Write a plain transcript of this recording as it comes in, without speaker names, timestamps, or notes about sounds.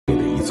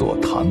座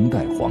唐代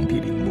皇帝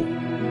陵墓。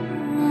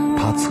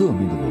它侧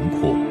面的轮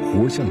廓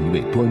活像一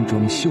位端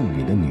庄秀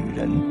美的女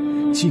人，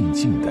静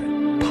静地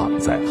躺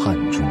在汉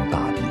中大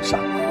地上。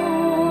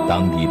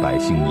当地百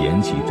姓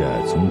沿袭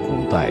着从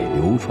古代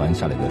流传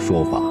下来的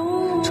说法，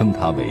称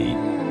她为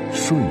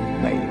睡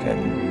美人。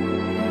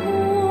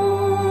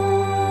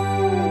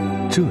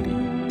这里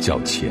叫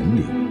乾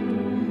陵，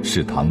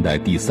是唐代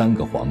第3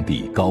个皇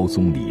帝高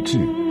宗李治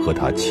和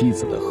他妻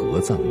子的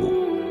合葬墓。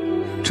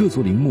这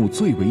座陵墓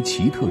最为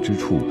奇特之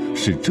处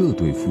是，这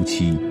对夫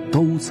妻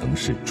都曾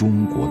是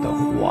中国的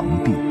皇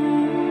帝。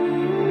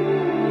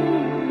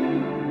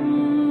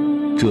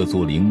这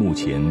座陵墓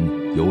前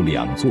有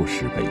2座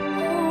石碑，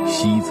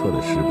西侧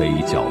的石碑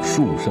叫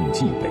述圣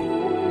祭碑，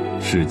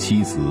是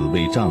妻子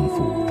为丈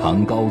夫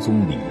唐高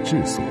宗李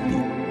治所立。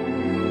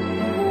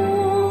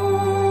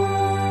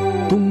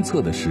东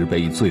侧的石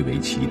碑最为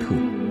奇特，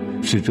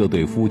是这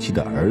对夫妻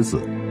的儿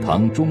子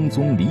唐中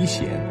宗李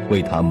显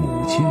为他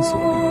母亲所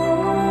立。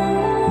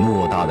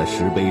偌大的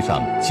石碑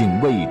上竟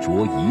未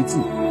着一字，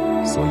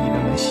所以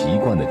人们习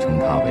惯地称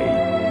它为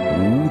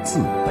无字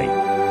碑。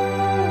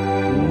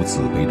无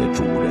字碑的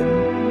主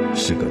人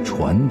是个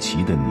传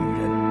奇的女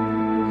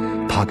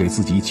人，她给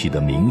自己起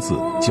的名字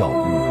叫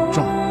武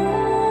曌，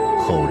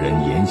后人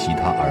沿袭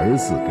她儿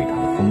子给她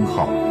的封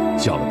号，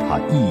叫了她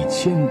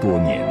1000多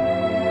年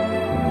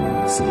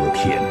武则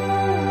天。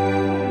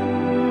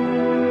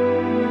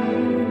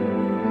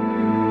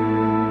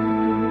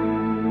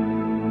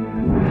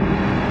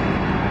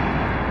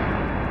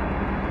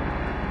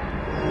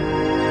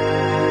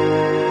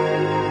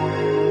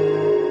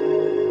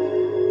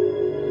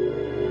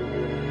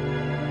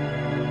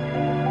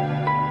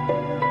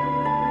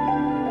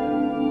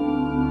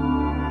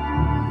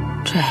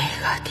这个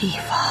地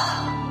方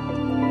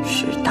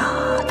是大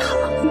唐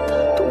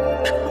的都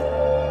城。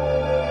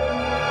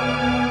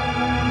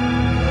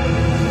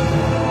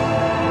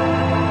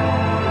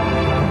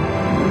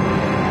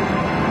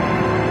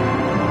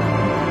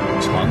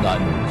长安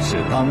是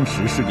当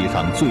时世界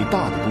上最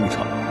大的都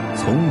城，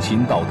从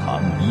秦到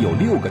唐已有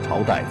6个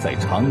朝代在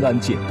长安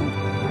建都。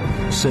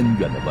深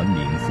远的文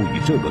明赋予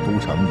这个都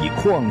城以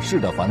旷世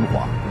的繁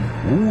华，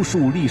无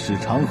数历史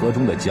长河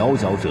中的佼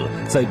佼者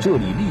在这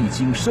里历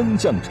经升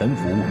降沉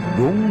浮，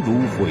荣辱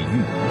毁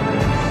誉。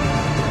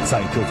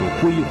在这座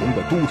恢宏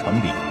的都城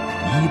里，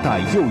一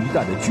代又一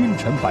代的君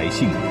臣百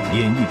姓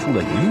演绎出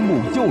了一幕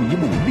又一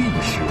幕历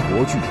史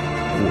活剧，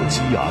或激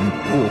昂，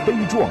或悲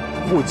壮，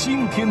或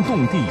惊天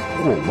动地，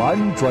或婉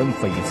转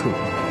悱恻。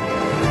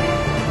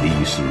历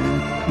史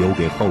留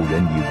给后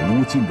人以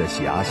无尽的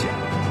遐想。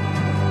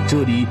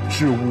这里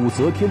是武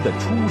则天的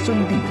出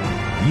生地，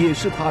也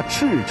是她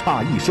叱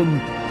咤一生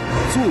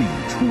最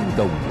初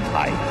的舞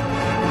台。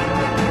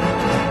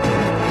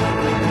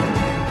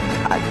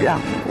她让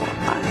我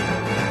爱，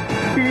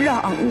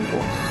让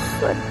我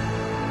恨，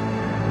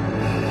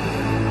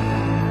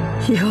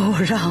又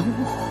让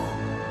我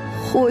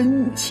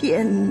魂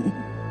牵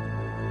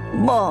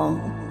梦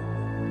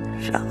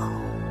绕。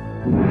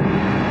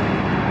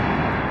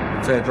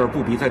在这儿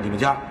不比在你们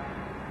家，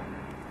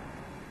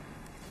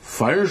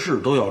凡事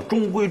都要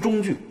中规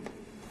中矩，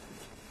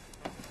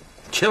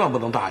千万不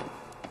能大意。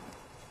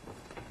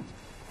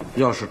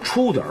要是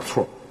出点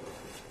错，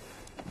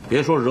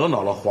别说惹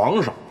恼了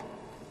皇上，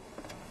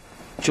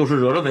就是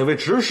惹了哪位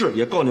执事，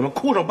也够你们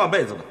哭上半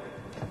辈子的。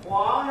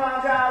皇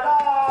上驾到！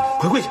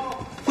快跪下，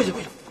跪下，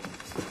跪下！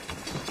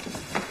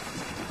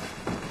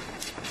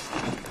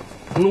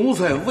奴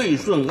才魏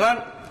顺安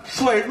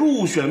率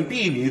入选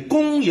婢女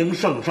恭迎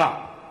圣上。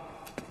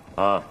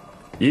啊，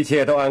一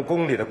切都按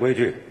宫里的规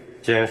矩，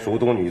见蜀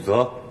都女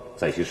则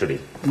在西施礼。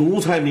奴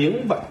才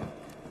明白。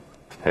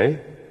哎，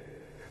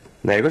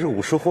哪个是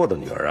武士霍的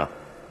女儿啊？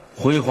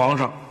回皇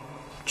上，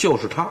就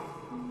是她。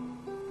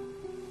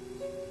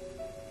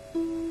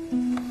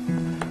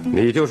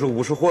你就是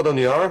武士霍的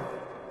女儿？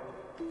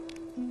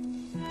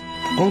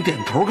光点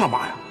头干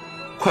嘛呀？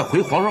快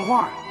回皇上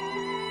话呀！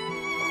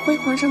回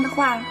皇上的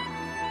话，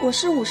我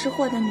是武士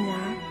霍的女儿。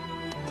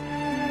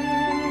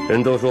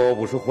人都说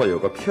武士霍有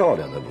个漂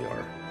亮的女儿，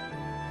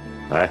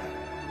来，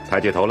抬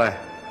起头来，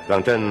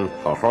让朕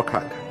好好看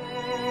看。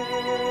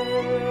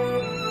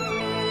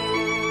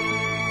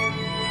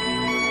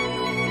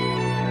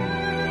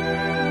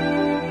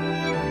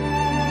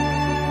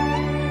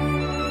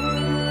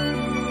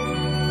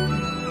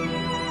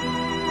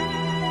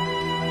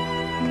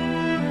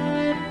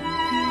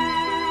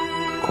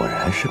果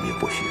然是名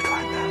不虚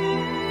传的。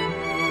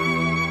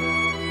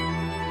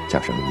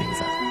叫什么名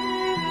字？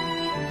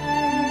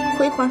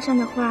回皇上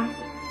的话，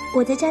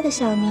我在家的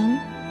小名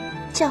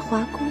叫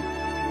华姑。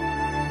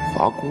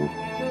华姑？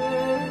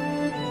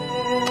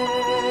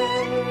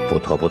不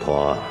妥不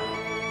妥。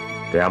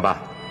这样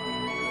吧，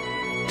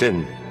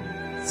朕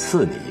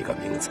赐你一个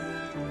名字，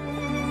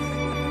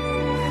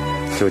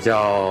就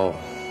叫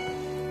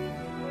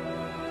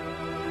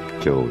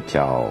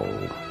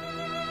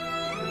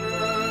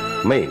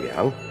媚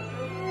娘。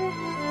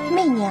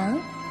媚娘？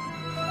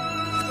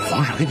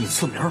皇上给你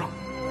赐名了，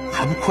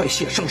还不快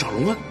谢圣上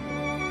隆恩？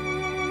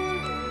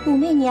武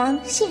媚娘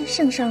谢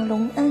圣上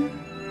隆恩。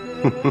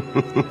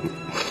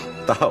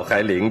倒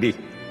还伶俐。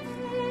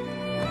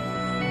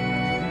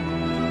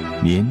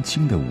年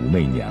轻的武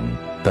媚娘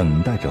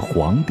等待着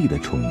皇帝的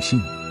宠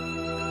幸，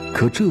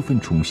可这份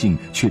宠幸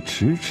却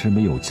迟迟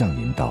没有降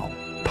临到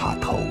她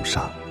头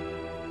上。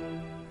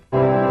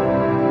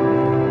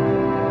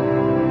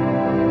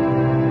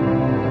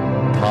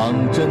唐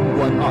贞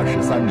观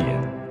23年，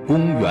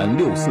公元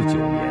649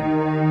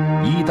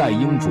年，一代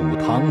英主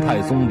唐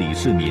太宗李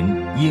世民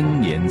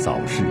英年早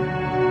逝，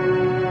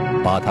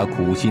把他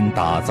苦心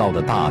打造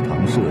的大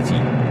唐社稷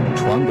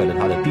传给了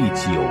他的第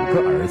9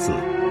个儿子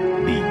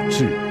李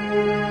治。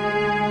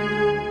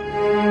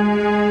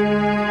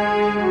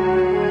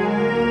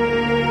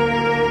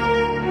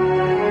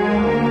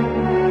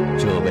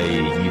这位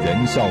以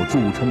仁孝著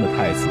称的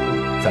太子，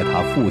在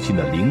他父亲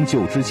的灵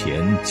柩之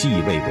前继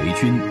位为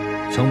君，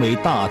成为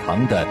大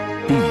唐的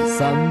第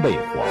3位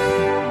皇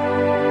帝。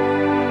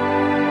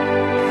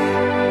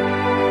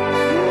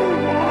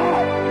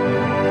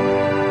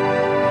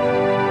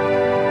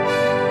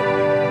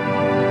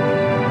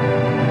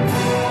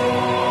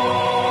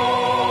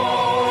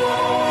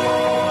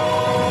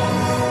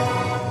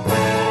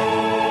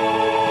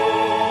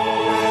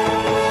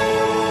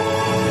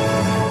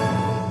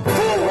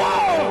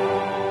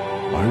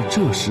这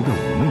时的武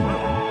媚娘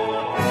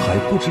还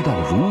不知道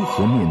如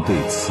何面对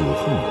此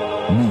后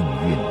命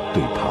运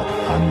对她的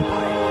安排。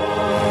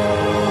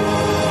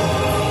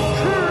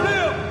敕令，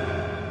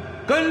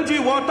根据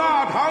我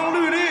大唐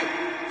律例，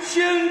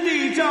先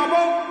帝驾崩，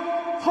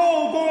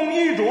后宫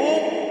易主，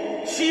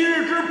昔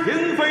日之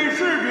嫔妃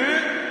侍女，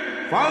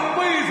凡未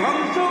曾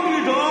生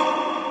育者，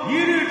一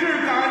律至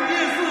感业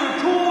寺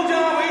出家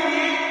为尼。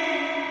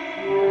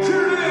敕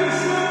令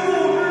宣布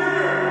之日，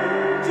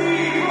即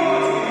刻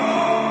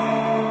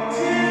启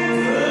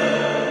程。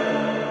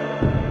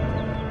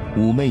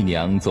武媚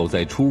娘走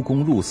在出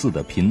宫入寺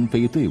的嫔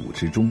妃队伍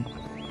之中，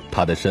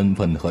她的身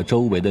份和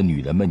周围的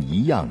女人们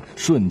一样，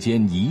瞬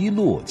间一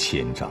落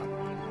千丈。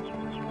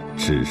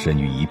置身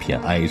于一片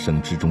哀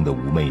声之中的武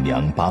媚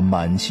娘，把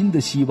满心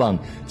的希望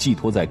寄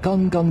托在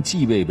刚刚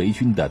继位为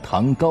君的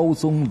唐高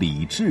宗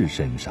李治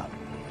身上。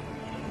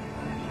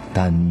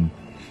但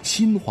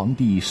新皇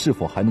帝是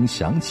否还能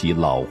想起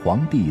老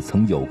皇帝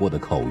曾有过的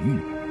口谕，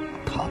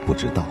她不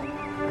知道。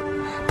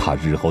他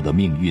日后的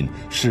命运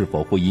是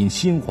否会因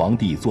新皇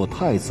帝做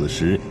太子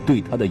时对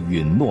他的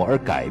允诺而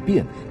改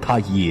变，他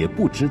也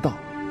不知道。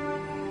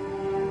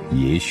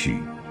也许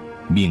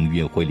命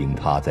运会令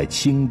他在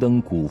青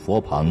灯古佛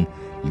旁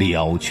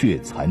了却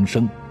残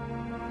生，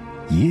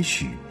也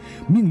许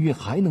命运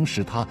还能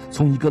使他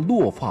从一个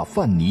落发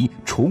犯泥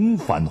重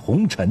返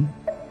红尘。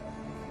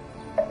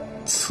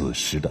此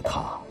时的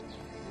他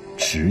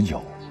只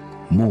有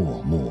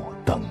默默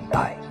等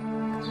待。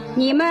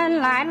你们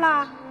来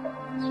了。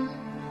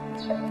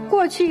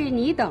过去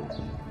你等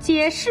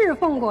皆侍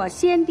奉过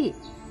先帝，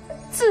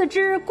自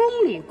知宫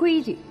里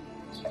规矩，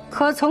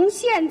可从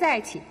现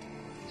在起，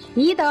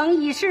你等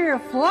已是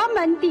佛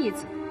门弟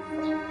子，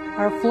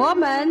而佛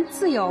门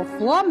自有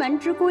佛门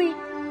之规，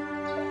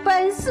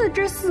本寺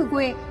之寺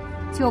规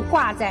就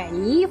挂在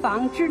泥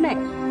房之内。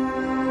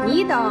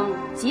你等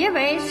皆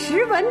为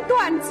识文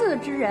断字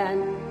之人，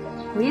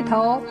回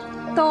头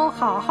都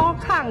好好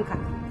看看，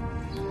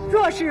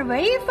若是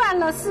违反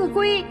了寺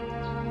规，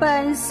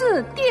本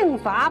寺定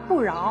罚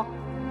不饶，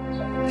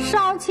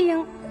稍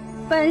轻，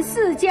本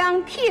寺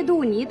将剃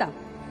度你等。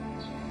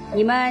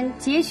你们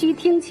皆须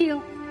听清，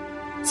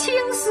青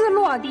丝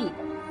落地，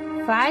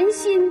凡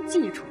心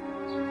记处。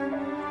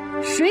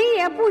谁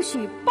也不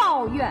许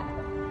抱怨，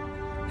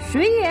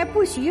谁也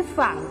不许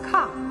反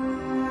抗，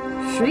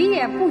谁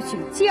也不许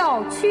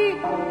叫屈，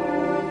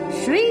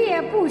谁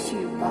也不许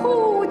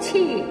哭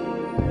泣。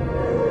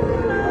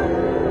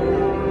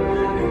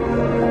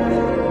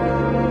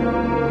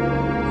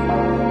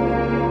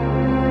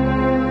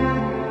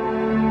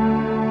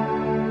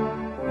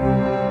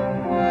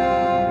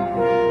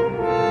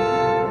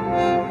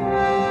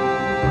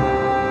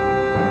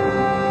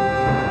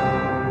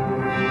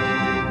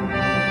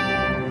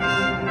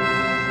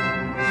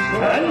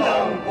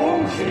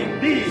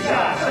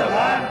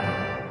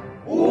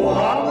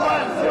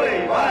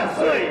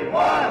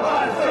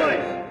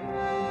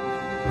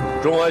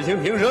众爱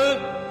卿平身。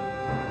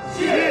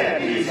谢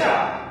陛下。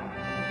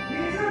李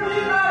世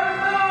民大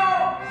人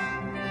到。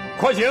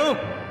快请。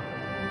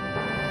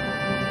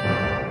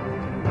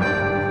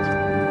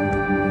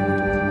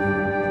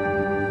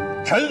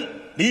臣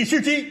李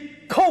世基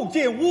叩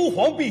见吾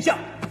皇陛下。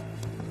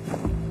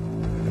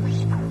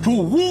祝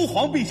吾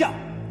皇陛下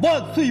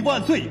万岁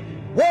万岁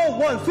万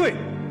万岁！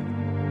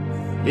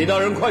李大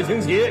人快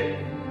请起。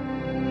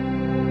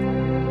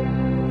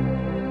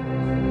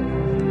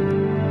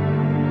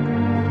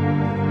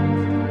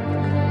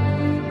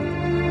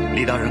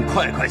李大人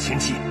快请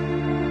起。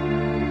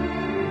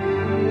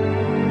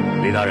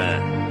李大人，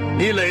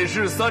你累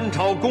世三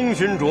朝功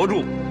勋卓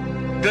著，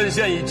朕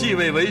现已继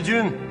位为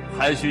君，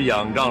还需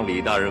仰仗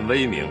李大人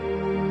威名，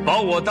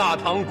保我大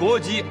唐国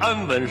基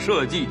安稳，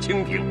社稷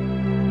清平。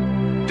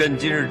朕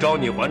今日召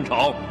你还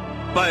朝，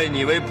拜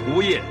你为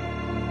仆射，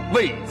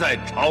位在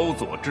朝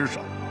左之手。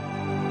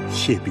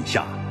谢陛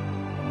下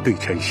对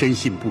臣深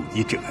信不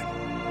疑之恩，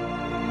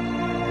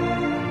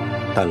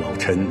但老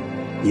臣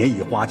年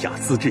已花甲，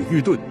资质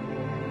愚钝，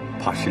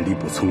怕是力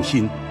不从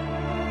心，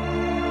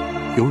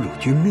有辱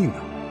君命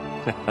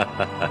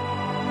啊！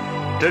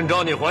朕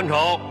召你还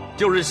朝，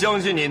就是相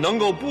信你能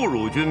够不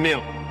辱君命。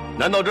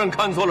难道朕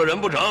看错了人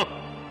不成？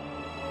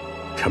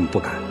臣不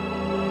敢。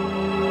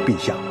陛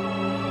下，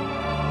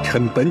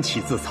臣本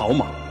起自草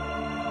莽，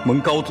蒙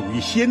高祖与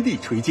先帝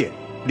垂荐，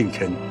令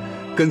臣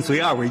跟随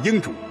二位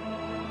英主，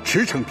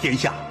驰骋天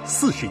下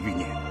40余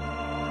年。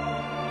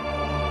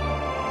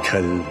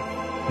臣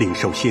领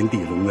受先帝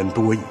隆恩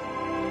多矣。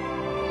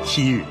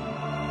昔日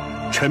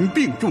臣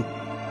病重，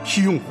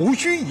需用胡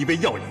须以为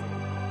药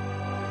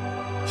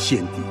引，先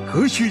帝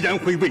何须燃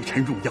灰为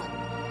臣入药，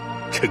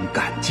臣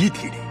感激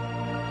涕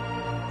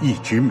零，一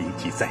直铭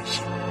记在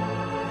心，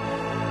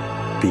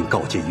并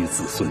告诫于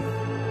子孙，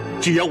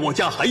只要我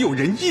家还有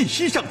人一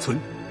息尚存，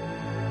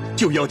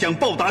就要将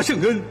报答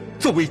圣恩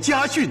作为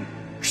家训，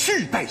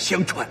世代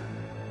相传。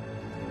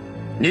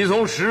你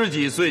从10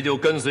几岁就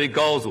跟随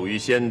高祖与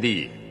先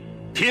帝，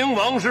听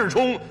王世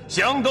充，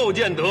详斗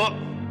建德，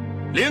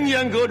凌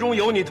烟阁中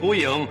有你图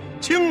影，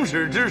青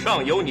史之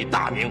上有你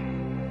大名。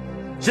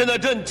现在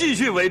朕继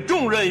续委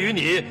重任于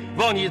你，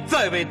望你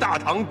再为大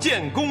唐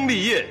建功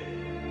立业，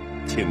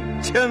请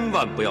千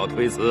万不要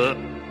推辞。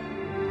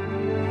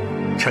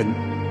臣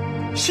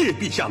谢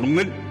陛下隆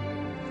恩，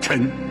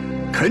臣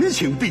恳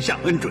请陛下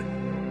恩准。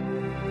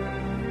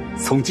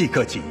从即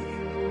刻起，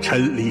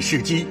臣李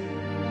世基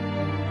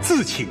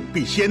自请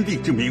避先帝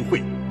之名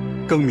讳，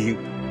更名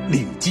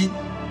李基，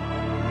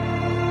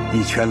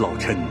以全老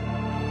臣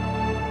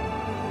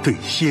对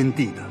先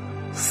帝的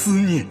思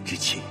念之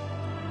情。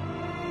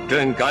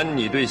朕感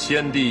你对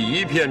先帝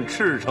一片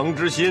赤诚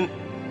之心，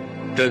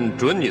朕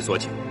准你所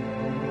请。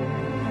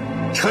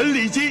臣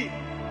李基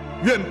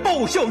愿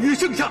报效于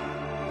圣上，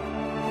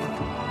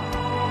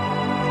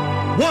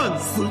万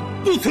死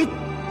不辞。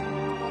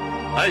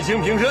爱卿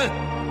平身，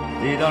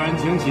李大人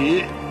请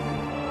起。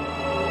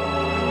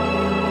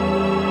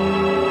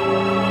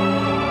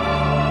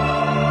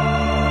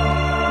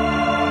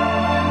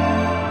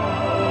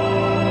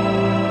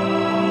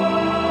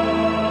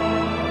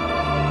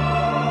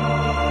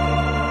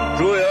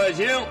诸位爱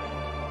卿，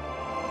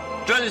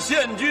朕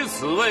现居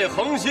此位，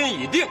恒心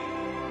已定。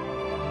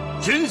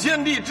循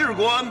先帝治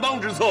国安邦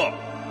之策，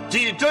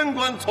即贞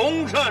观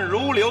从善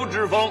如流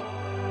之风。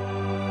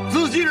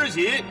自即日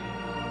起，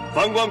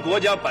凡关国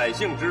家百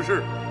姓之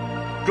事，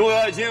诸位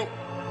爱卿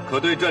可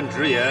对朕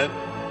直言。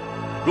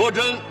若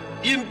朕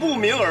因不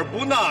明而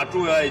不纳，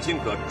诸位爱卿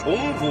可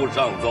重复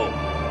上奏。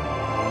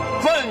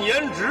犯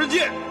言直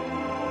谏，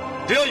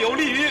只要有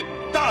利于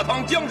大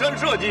唐江山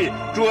社稷，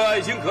诸位爱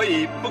卿可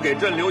以不给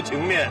朕留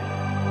情面。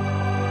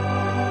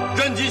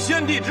朕即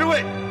先帝之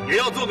位，也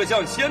要做个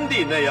像先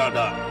帝那样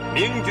的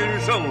明君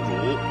圣主。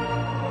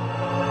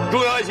诸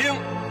位爱卿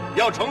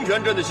要成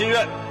全朕的心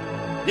愿，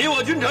你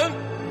我君臣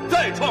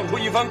再创出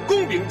一番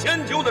公秉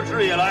千秋的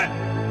事业来。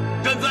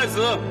朕在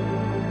此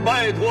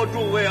拜托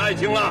诸位爱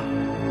卿了。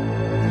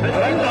臣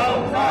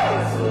等在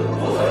此如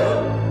此。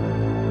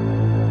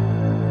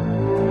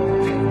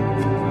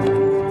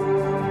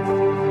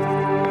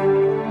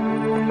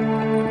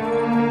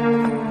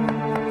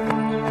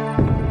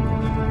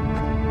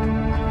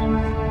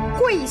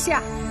跪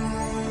下！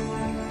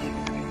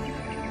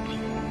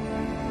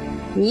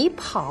你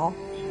跑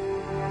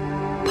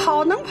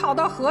能跑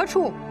到何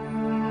处？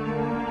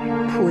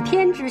普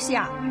天之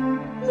下，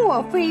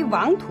莫非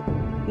王土。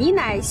你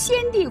乃先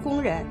帝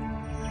宫人，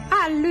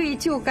按律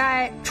就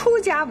该出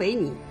家为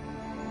尼。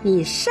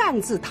你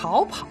擅自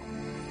逃跑，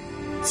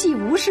既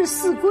无视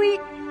四规，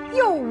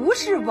又无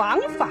视王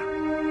法，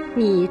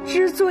你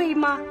知罪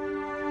吗？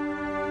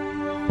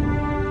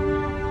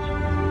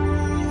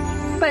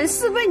本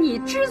司问你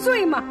知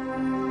罪吗？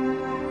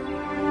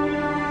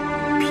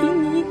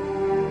贫尼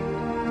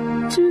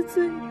知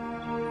罪。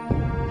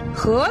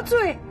何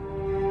罪？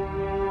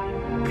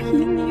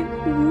贫尼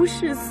无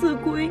视四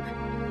规，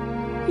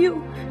又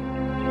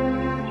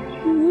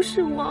无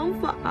视王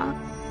法。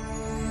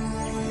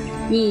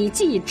你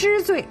既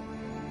知罪，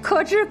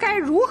可知该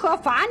如何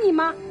罚你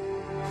吗？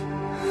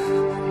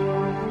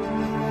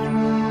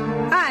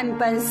按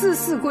本司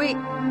四规，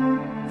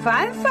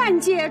凡犯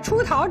戒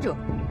出逃者，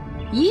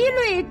一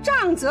律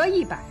杖责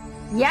100，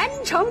严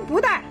惩不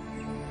贷。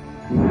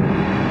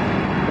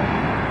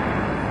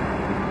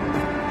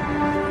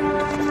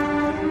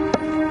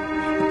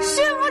师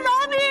父饶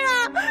命啊！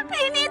贫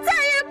尼再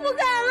也不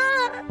敢了。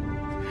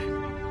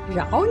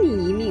饶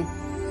你一命，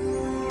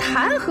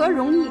谈何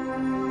容易？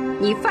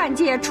你犯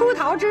戒出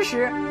逃之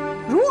时，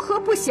如何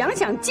不想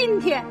想今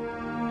天？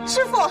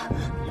师父，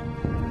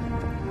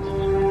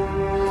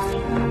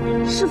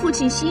师父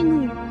请息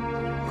怒。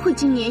慧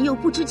今年幼，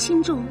不知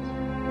轻重，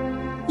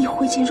以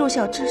慧今弱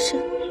小之身，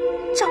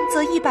杖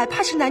责100，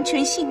怕是难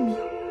全性命。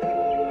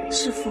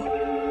师父，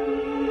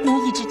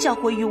您一直教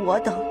诲于我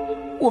等，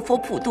我佛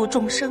普度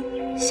众生，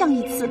向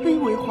以慈悲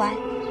为怀。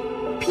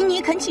贫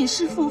尼恳请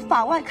师父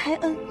法外开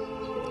恩，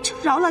就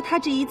饶了他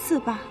这一次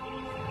吧。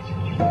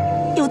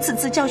有此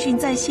次教训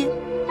在先，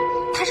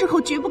他日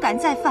后绝不敢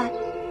再犯，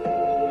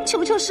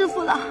求求师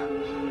父了。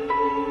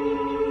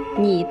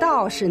你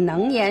倒是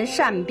能言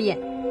善辩，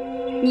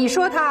你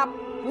说他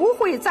不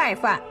会再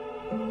犯，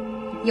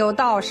有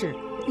道是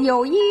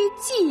有一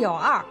即有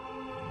二，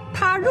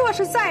他若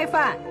是再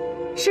犯，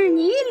是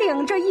你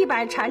领这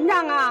100禅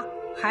杖啊，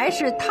还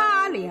是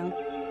他领？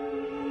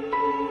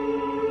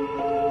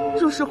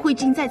若是慧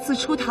净再次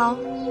出逃，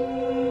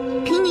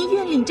凭您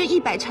愿领这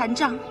100禅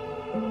杖。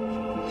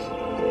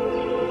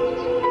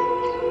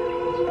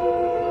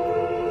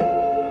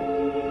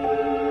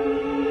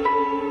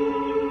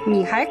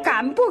你还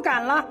敢不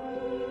敢了？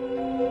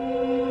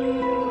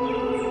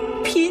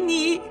贫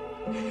尼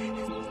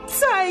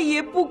再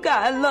也不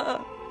敢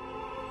了。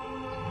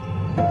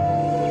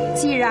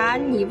既然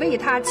你为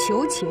他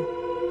求情，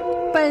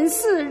本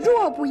寺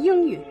若不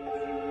应允，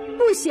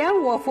不显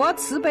我佛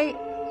慈悲。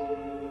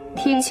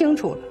听清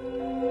楚了，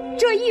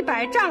这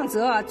100杖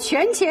责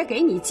全且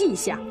给你记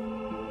下。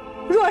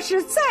若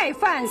是再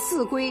犯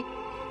寺规，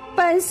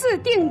本寺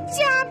定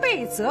加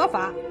倍责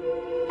罚。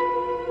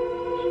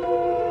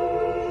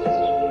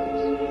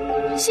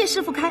谢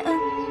师父开恩。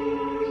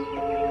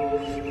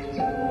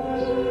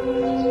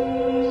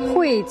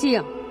慧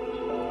净，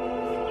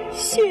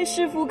谢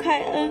师父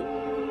开恩。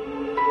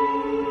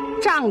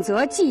杖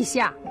责记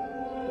下，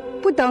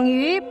不等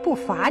于不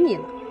罚你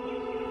了。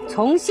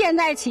从现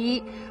在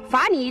起，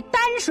罚你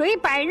担水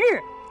100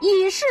日，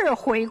以示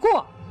悔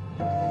过。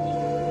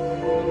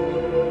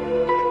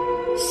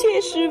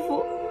谢师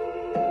父。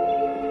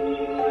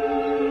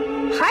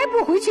还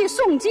不回去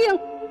诵经？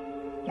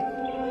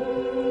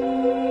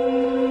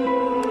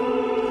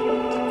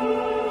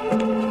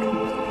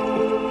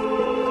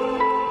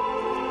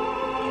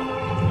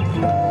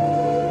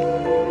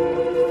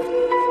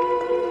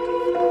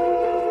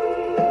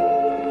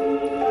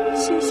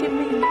谢谢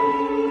妹妹。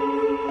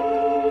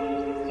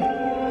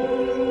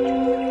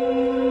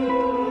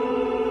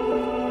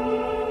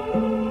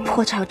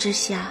破巢之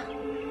下，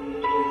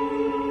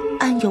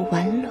安有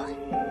完卵？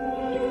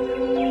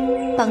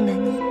帮了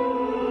你，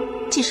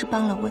既是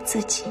帮了我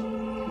自己。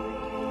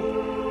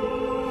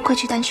快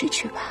去担水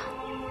去吧。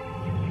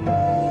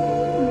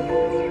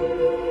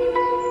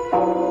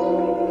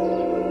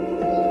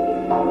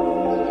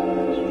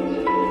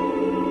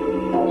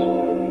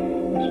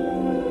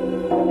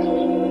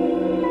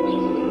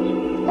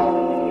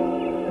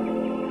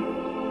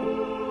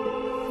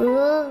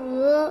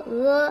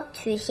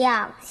曲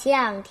项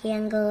向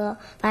天歌，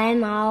白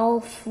毛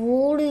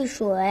浮绿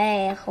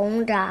水，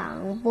红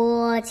掌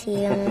拨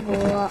清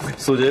波。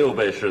素洁又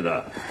背诗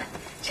的。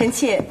臣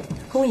妾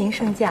恭迎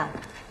圣驾。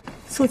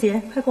素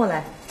洁，快过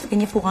来，给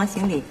你父皇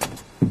行礼。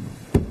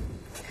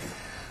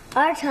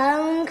儿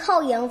臣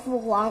叩迎父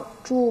皇，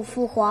祝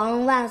父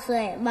皇万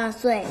岁万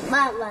岁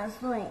万万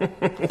岁。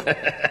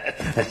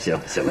行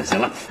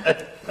了，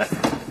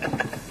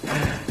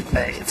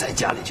哎，在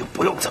家里就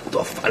不用这么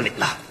多翻礼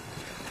了。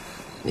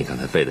你刚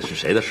才背的是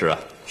谁的诗啊？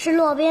是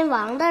骆宾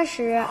王的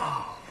诗。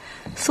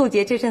素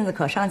洁这阵子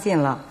可上进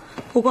了，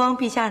不光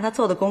陛下让她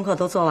做的功课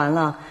都做完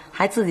了，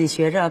还自己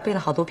学着背了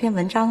好多篇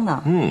文章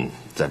呢。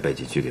再背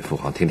几句给父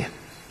皇听听。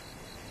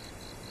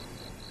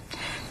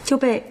就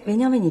背为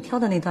娘为你挑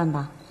的那段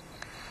吧。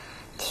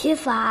取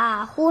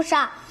法乎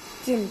上，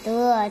尽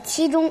得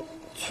其中；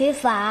取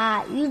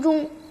法于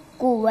中，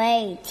故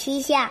为梯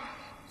下。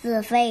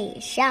自非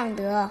上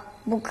德，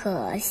不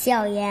可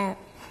笑焉。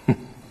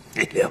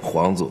你连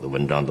皇祖的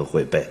文章都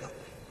会背了。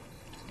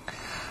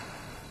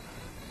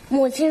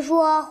母亲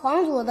说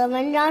皇祖的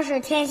文章是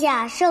天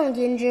下圣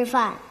君之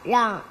范，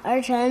让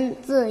儿臣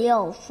自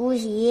幼熟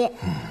习。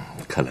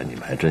看来你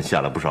们还真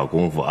下了不少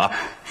功夫啊。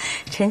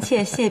臣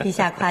妾谢陛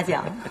下夸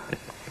奖。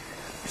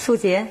素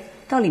洁，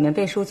到里面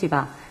背书去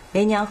吧，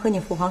为娘和你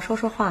父皇说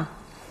说话。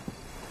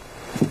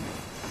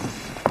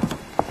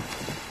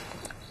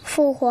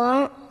父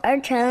皇，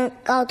儿臣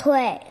告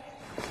退。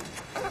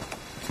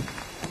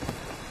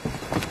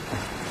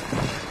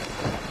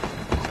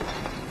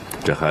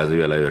这孩子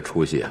越来越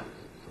出息啊。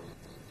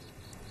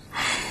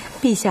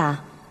陛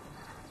下，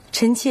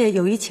臣妾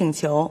有一请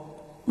求，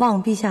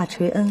望陛下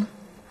垂恩。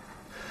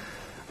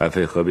爱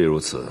妃何必如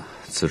此？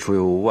此处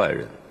又无外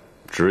人，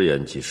直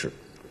言即是。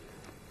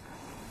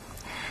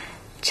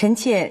臣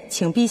妾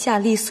请陛下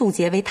立素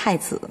洁为太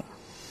子。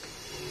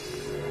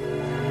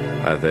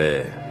爱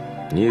妃，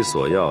你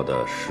所要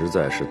的实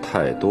在是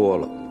太多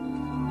了。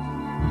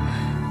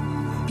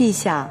陛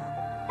下，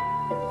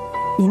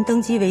您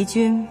登基为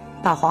君，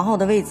把皇后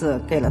的位子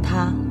给了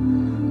他。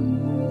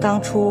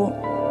当初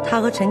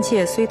他和臣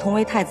妾虽同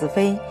为太子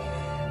妃，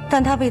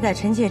但他未在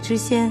臣妾之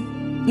先，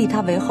立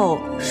他为后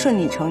顺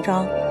理成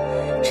章，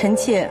臣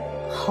妾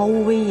毫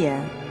无威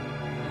严。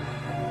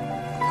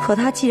可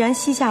他既然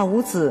膝下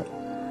无子，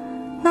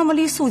那么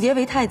立素洁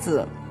为太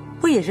子，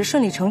不也是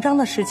顺理成章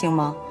的事情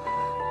吗？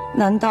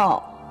难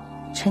道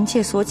臣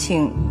妾所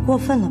请过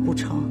分了不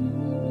成？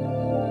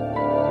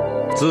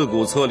自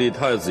古册立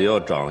太子要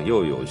长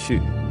幼有序，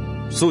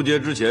素洁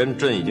之前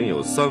朕已经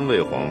有3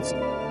位皇子，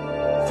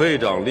废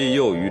长立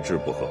幼于之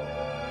不合。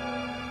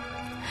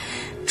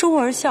珠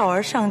儿、孝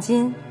儿、上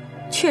金，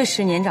确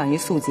实年长于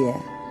素洁，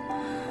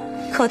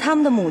可他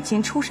们的母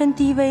亲出身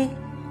低微，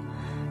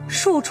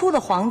庶出的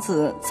皇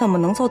子怎么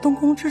能做东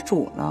宫之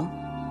主呢？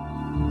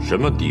什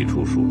么嫡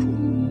出庶出，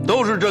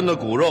都是朕的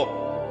骨肉。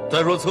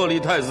再说册立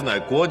太子乃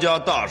国家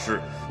大事，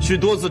需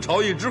多次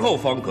朝议之后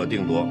方可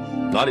定夺，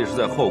哪里是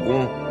在后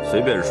宫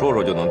随便说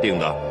说就能定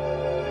的？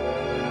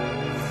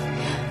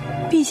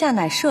陛下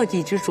乃社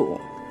稷之主，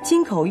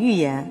金口玉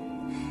言，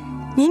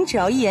您只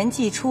要一言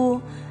既出，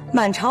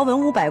满朝文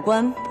武百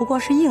官不过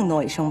是应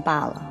诺一声罢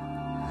了。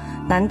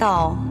难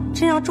道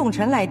真让众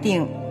臣来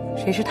定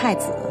谁是太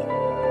子？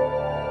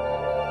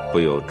不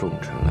由众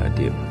臣来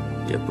定，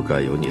也不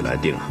该由你来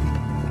定啊。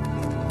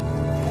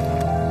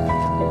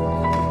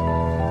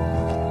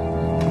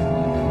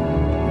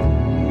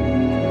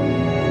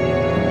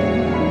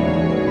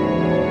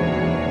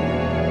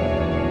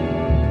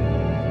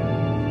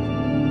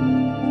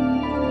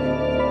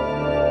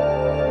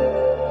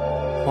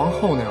皇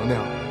后娘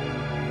娘，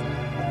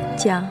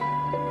讲。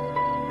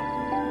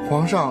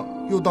皇上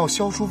又到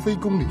萧淑妃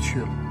宫里去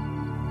了。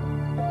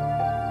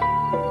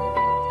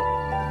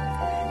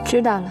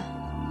知道了，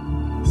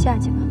下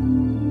去吧。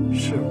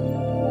是。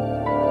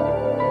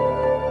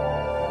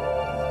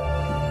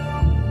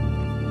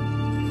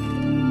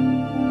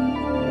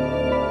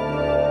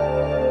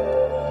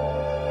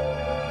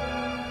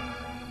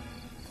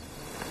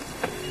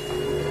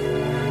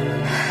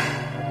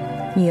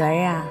女儿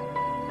啊，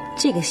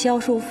这个萧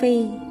淑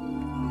妃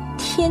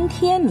天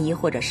天迷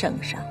惑着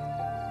圣上，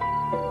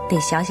得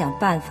想想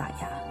办法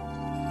呀。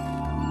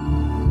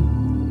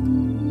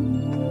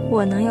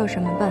我能有什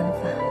么办法？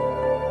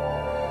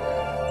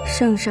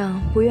圣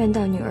上不愿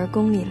到女儿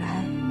宫里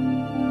来，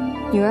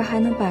女儿还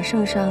能把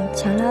圣上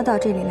强拉到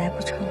这里来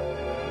不成？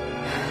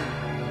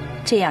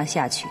这样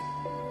下去，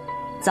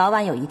早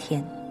晚有一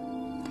天，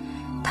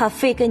她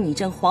非跟你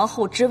争皇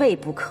后之位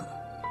不可。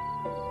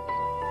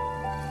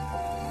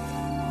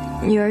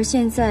女儿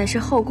现在是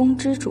后宫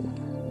之主，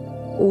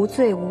无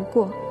罪无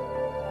过，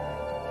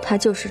她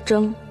就是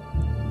争，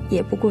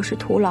也不过是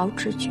徒劳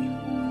之举。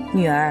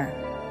女儿，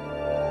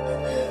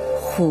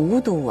糊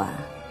涂啊！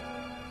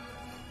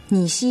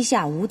你膝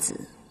下无子，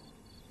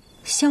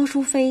萧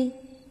淑妃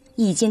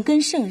已经跟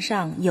圣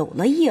上有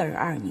了一儿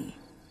二女，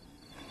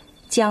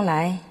将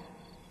来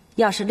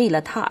要是立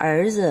了他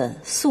儿子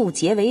素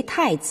洁为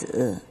太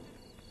子，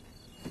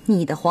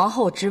你的皇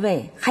后之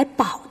位还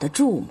保得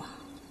住吗？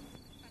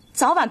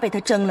早晚被他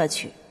争了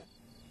去。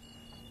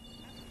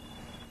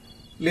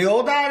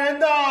柳大人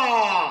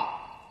到。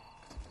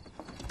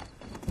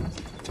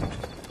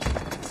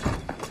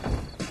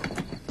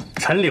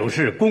臣柳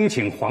氏恭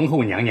请皇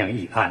后娘娘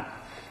议案。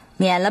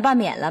免了吧，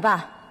免了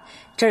吧，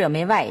这儿有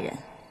没外人。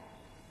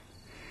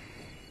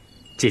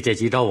姐姐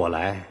急找我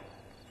来，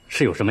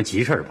是有什么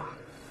急事吧？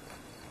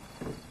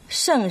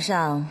圣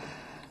上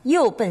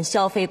又奔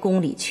萧妃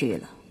宫里去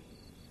了。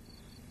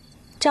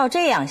照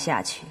这样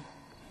下去，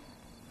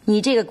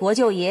你这个国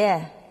舅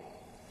爷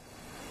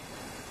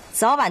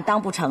早晚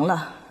当不成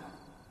了。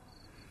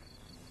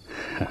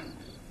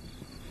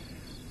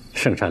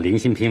圣上临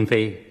幸嫔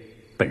妃，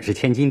本是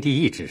天经地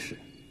义之事，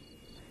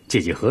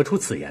姐姐何出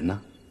此言呢？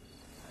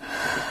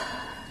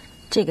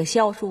这个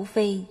萧淑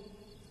妃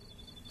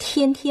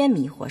天天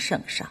迷惑圣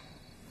上，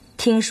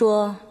听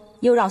说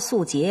又让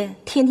素洁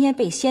天天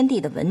背先帝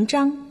的文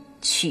章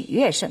取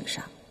悦圣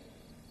上，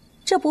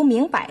这不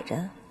明摆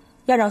着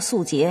要让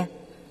素洁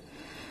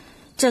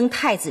争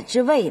太子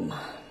之位吗？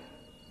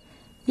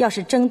要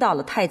是争到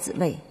了太子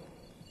位，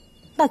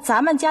那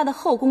咱们家的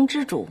后宫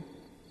之主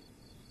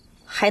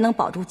还能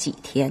保住几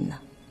天呢？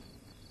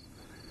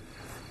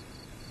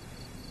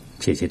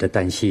姐姐的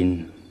担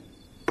心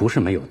不是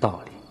没有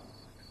道理，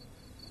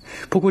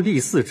不过立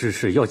嗣之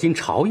事要经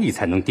朝议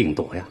才能定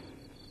夺呀。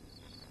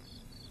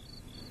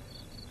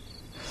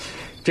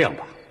这样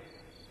吧，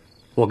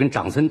我跟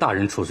长孙大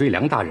人、褚遂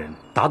良大人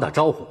打打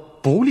招呼，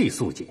不立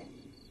素洁，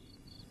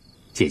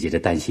姐姐的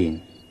担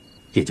心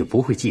也就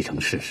不会继承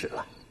事实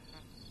了。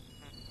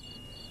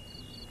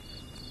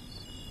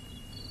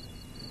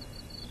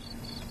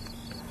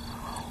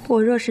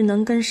我若是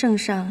能跟圣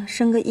上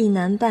生个一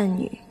男半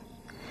女，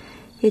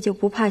也就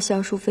不怕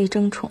萧淑妃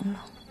争宠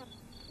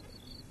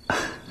了。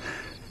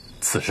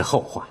此是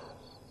后话，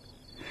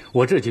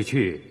我这就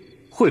去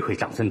会会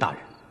长孙大人。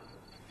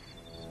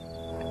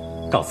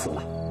告辞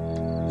了。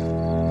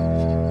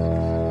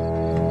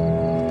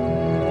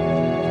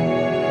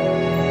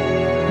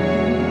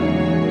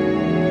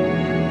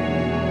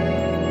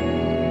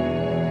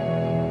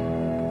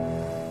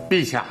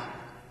陛下，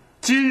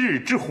今日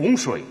之洪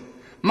水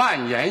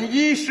蔓延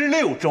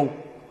16州，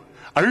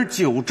而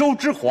9州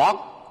之蝗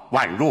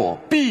宛若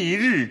蔽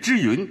日之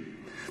云，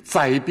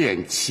灾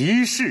变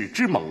其势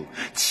之猛，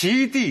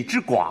其地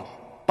之广，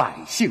百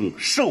姓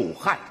受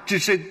害之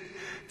深，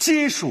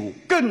皆属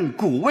亘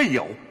古未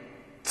有。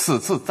此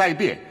次灾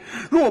变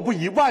若不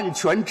以万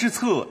全之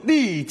策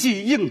立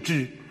即应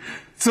之，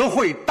则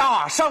会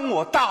大伤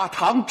我大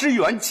唐之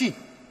元气。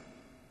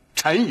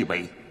臣以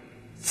为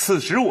此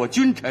时我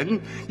君臣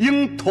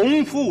应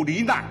同赴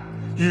罹难，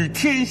与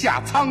天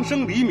下苍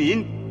生黎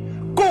民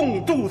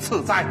共度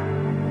此灾。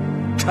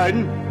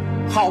臣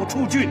好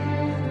出郡，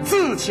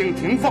自请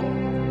停奉，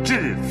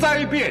至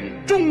灾变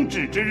终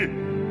止之日。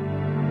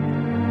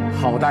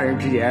郝大人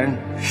之言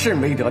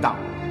甚为得当，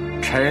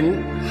臣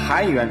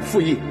含冤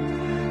附议。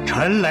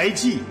臣来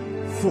计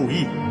附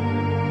议。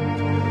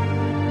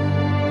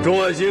众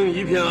爱卿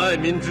一片爱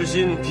民之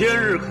心，天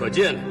日可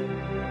见。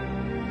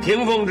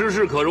停奉之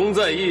事可容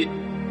在议。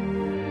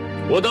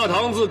我大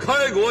唐自开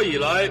国以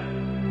来，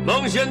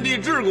蒙先帝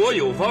治国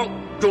有方，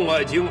众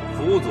爱卿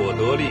辅佐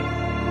得力，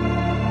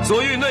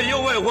所遇内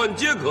忧外患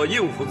皆可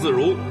应付自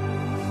如。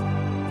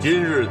今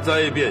日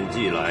灾变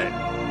既来，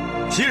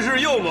其势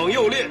又猛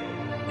又烈，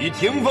以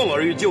停奉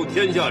而欲救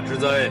天下之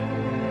灾，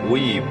无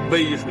异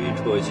杯水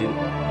车薪。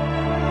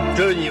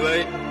朕以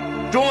为，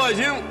众爱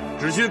卿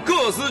只需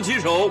各司其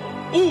手，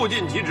务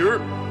尽其职，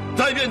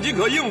灾变即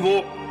可应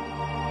付。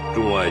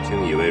众爱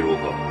卿以为如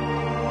何？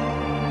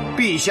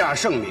陛下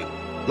圣明，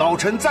老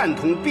臣赞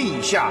同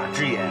陛下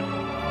之言。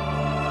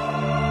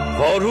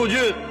郝出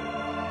郡，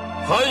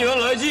含冤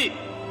来计。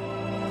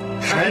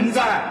臣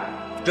在。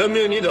朕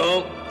命你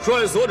等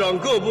率所长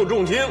各部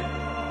众卿，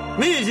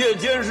密切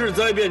监视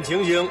灾变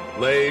情形，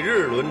每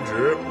日轮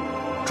值，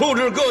处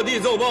置各地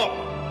奏报。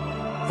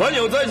凡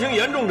有灾情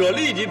严重者，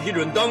立即批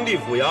准当地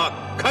府衙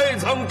开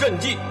仓赈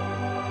济。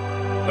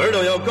尔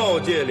等要告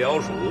诫僚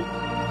属，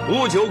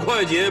务求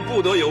快捷，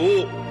不得有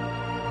误。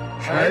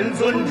臣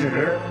遵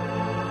旨。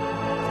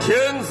天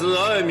子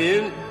爱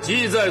民，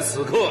即在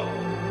此刻。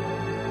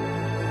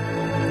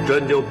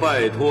朕就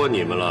拜托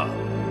你们了。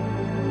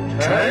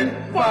臣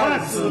万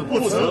死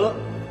不辞。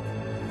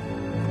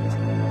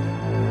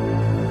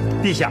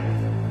陛下，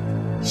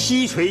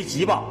西垂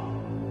急报，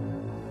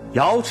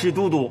瑶池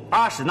都督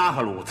阿史那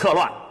赫鲁策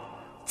乱，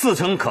自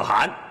称可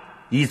汗，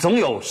已总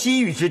有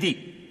西域之地，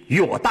与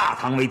我大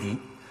唐为敌。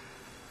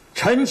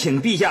臣请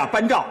陛下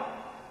颁诏，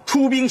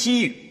出兵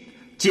西域，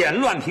减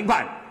乱平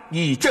叛，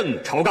以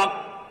正朝纲。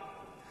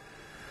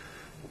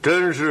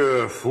真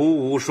是福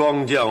无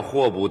双降，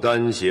祸不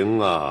单行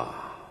啊！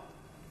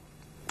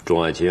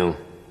众爱卿，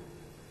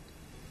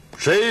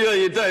谁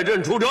愿意代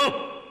朕出征？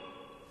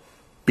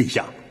陛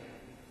下，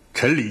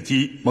臣李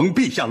基蒙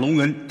陛下隆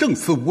恩，正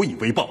思无以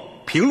为报，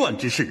平乱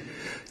之事，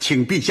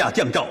请陛下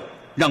降诏，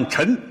让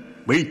臣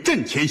为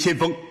阵前先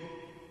锋。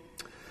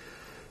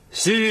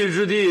西域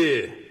之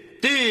地，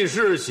地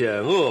势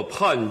险恶，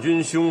叛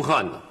军凶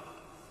悍呐。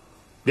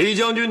李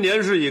将军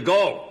年事已高，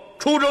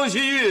出征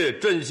西域，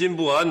朕心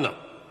不安呐。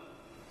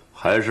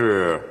还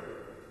是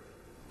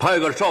派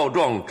个少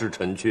壮之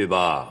臣去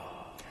吧。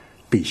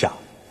陛下，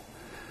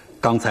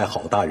刚才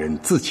郝大人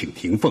自请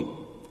停奉，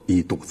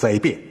以堵灾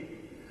变。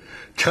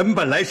臣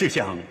本来是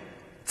想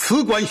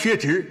辞官削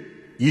职，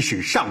以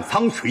使上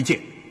苍垂鉴。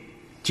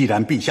既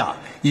然陛下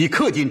以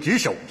恪尽职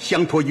守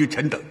相托于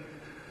臣等，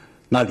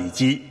那李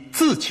基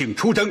自请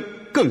出征，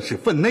更是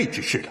分内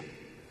之事了。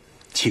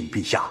请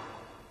陛下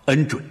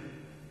恩准。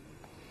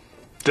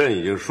朕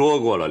已经说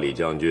过了，李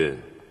将军，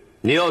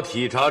你要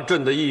体察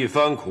朕的一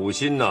番苦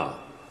心呐。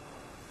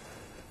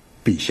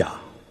陛下，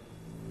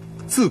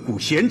自古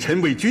贤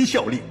臣为君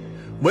效力，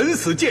闻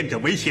死谏者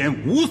为贤，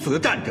无死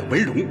战者为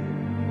荣。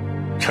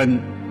臣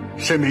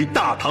身为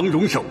大唐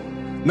戎首，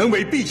能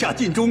为陛下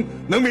尽忠，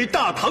能为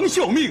大唐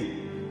效命，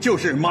就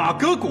是马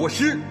革裹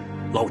尸，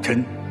老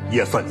臣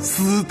也算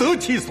死得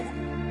其所。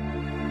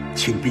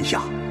请陛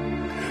下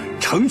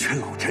成全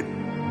老臣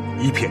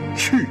一片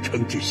赤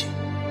诚之心。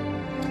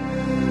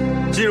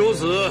既如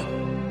此，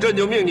朕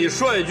就命你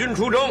率军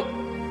出征。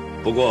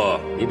不过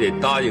你得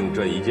答应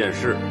朕一件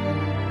事。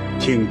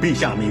请陛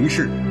下明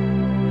示。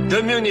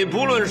朕命你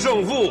不论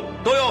胜负，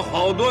都要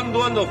好端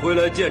端的回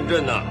来见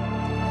朕呐。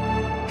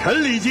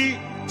臣李基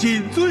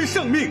谨遵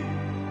圣命，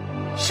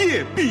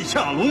谢陛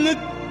下隆恩。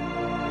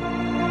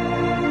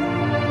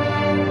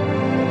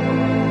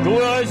诸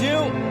位爱卿，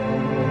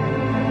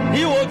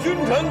以我君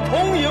臣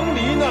同迎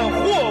罹难，祸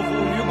福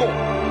与共。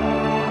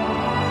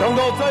等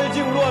到灾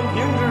境乱平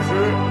之时，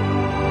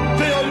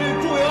朕要与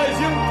诸位爱卿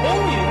同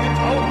饮于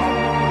朝堂，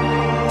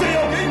朕要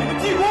给你们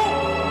记功。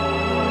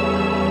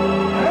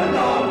臣等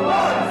万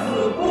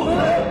死不辞。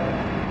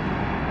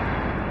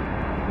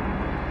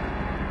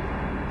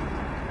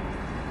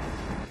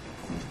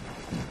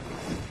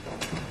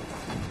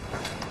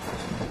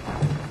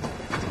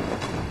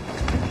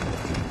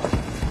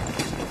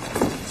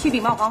去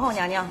禀报皇后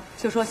娘娘，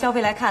就说萧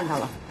妃来看她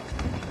了。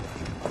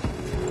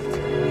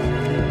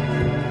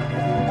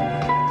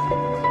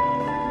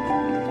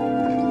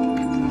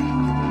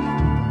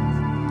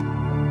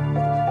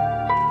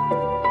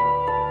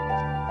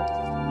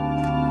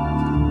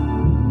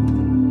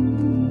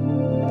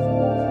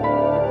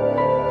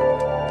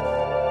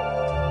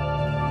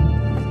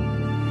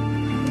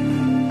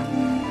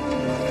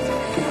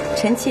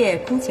臣妾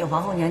恭请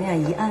皇后娘娘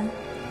宜安。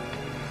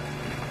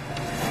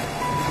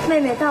妹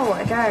妹到我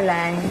这儿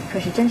来，可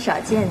是真少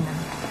见呢。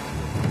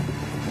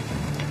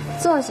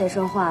坐下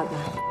说话吧。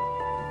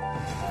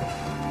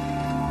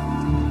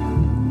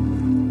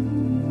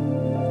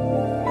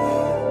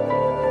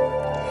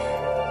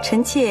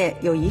臣妾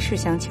有一事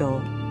相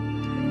求，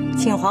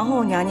请皇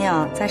后娘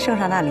娘在圣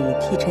上那里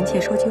替臣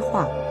妾说句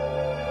话。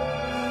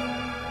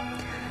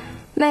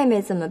妹妹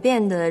怎么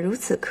变得如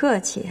此客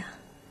气啊？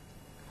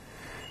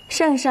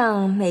圣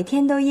上每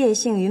天都夜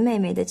幸于妹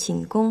妹的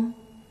寝宫，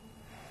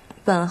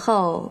本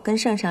后跟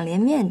圣上连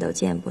面都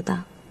见不到，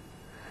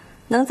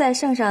能在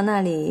圣上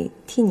那里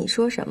替你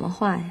说什么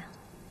话呀？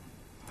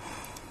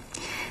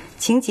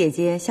请姐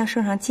姐向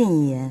圣上进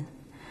一言，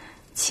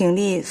请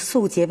立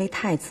肃节为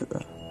太子。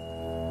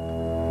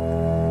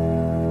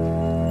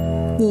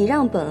你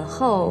让本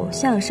后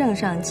向圣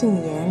上进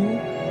言，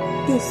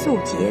立肃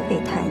节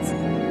为太子。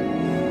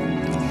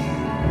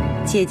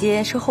姐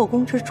姐是后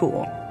宫之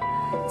主，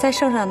在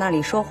圣上那里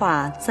说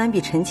话自然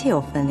比臣妾有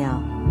分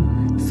量，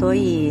所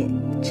以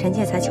臣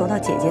妾才求到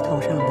姐姐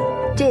头上的。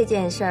这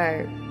件事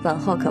儿，本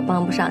后可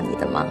帮不上你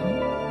的忙。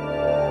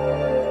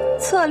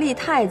册立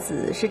太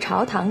子是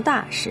朝堂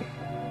大事，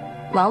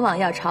往往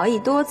要朝议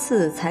多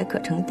次才可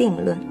成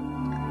定论。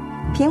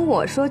凭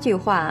我说句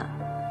话，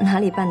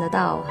哪里办得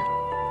到啊？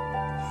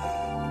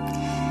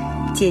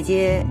姐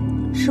姐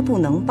是不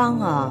能帮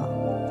啊，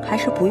还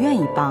是不愿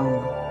意帮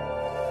啊？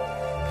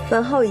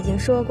本后已经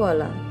说过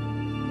了，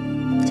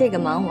这个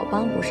忙我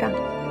帮不上。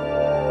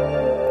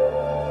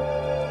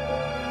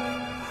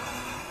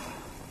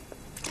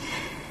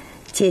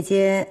姐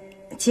姐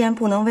既然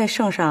不能为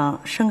圣上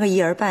生个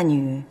一儿半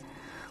女，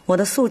我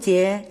的肃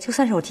节就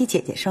算是我替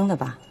姐姐生的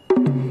吧。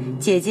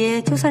姐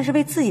姐就算是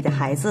为自己的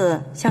孩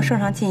子向圣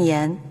上进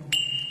言，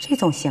这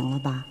总行了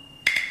吧？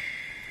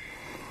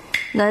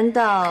难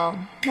道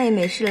妹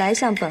妹是来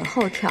向本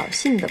后挑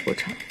衅的不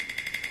成？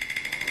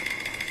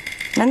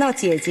难道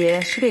姐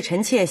姐是对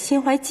臣妾心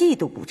怀嫉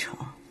妒不成？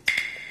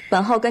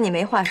本后跟你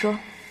没话说，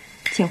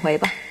请回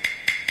吧。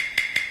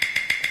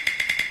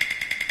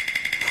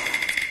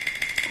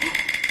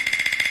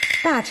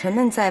大臣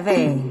们在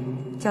位，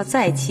叫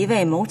在其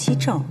位谋其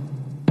政，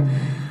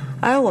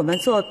而我们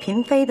做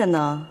嫔妃的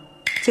呢，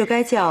就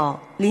该叫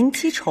临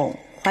其宠，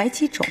怀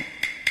其种。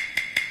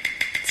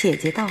姐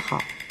姐倒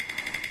好，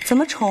怎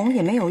么宠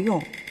也没有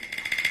用。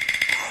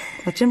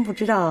我真不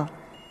知道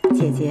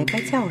姐姐该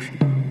叫什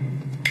么。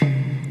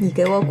你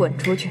给我滚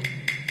出去！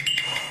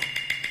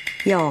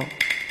哟，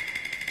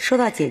说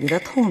到姐姐的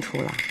痛处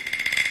了。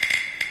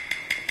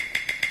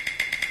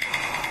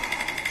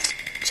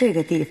这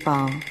个地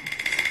方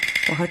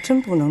我还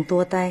真不能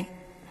多待，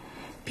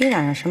别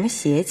嚷嚷什么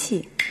邪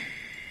气。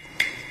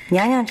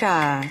娘娘这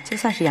儿就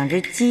算是养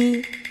只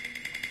鸡，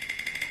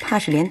怕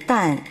是连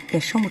蛋也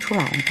生不出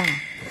来吧。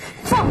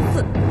放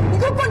肆！你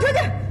给我滚出去！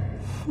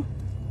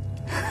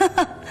哈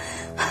哈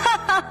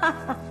哈哈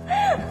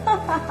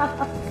哈哈哈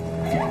哈！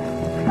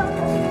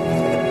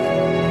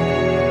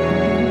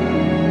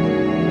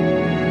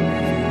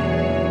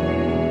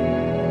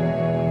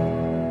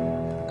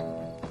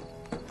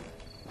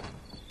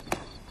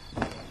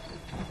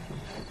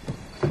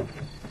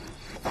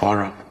皇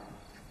上，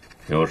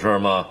有事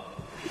吗？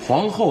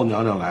皇后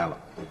娘娘来了。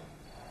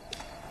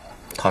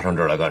她上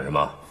这儿来干什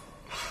么？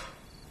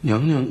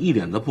娘娘一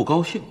脸的不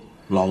高兴，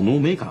老奴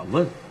没敢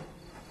问。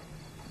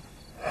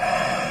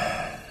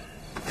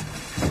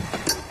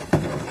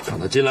让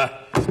她进来。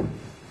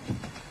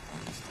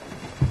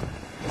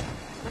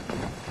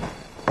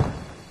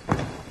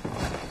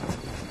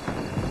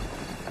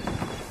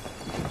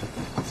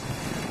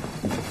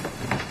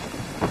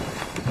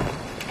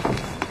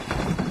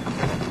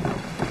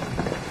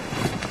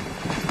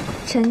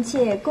臣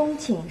妾恭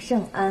请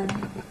圣安。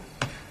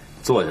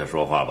坐下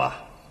说话吧。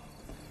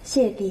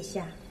谢陛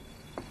下。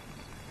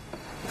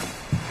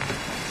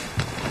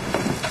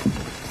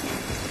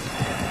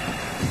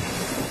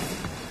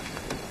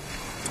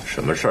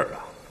什么事儿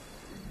啊？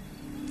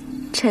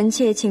臣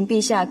妾请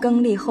陛下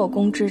更立后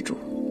宫之主。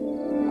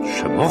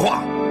什么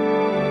话？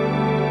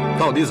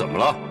到底怎么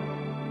了？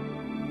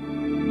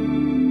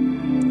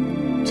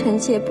臣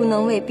妾不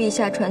能为陛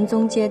下传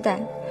宗接代，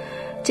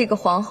这个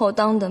皇后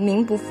当得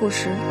名不副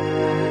实，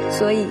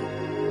所以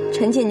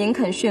臣妾宁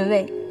肯逊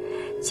位，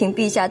请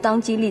陛下当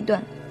机立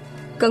断，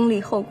更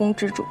立后宫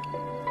之主。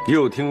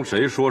又听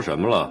谁说什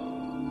么了？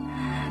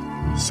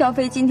萧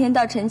妃今天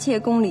到臣妾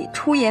宫里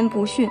出言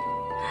不逊，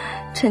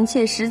臣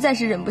妾实在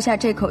是忍不下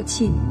这口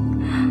气，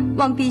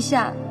望陛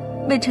下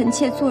为臣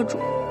妾做主。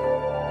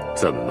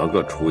怎么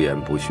个出言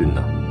不逊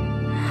呢？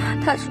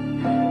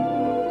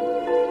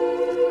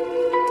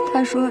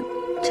他说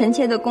臣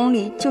妾的宫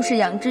里就是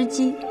养只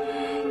鸡，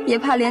也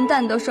怕连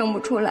蛋都生不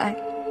出来。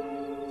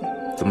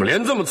怎么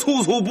连这么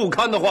粗俗不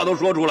堪的话都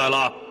说出来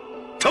了？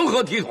成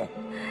何体统？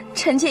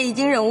臣妾已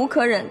经忍无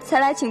可忍，才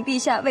来请陛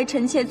下为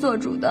臣妾做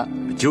主的。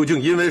究竟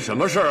因为什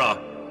么事儿啊？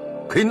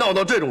可以闹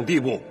到这种地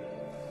步？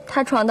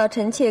他闯到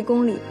臣妾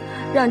宫里，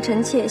让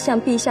臣妾向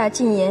陛下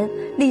进言，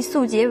立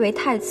肃节为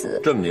太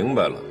子。朕明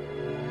白了，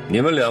你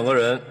们两个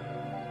人，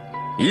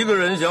一个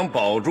人想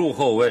保住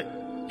后位，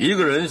一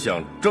个人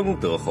想争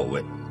得后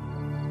位，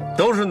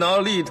都是拿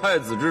立太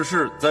子之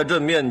事在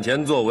朕面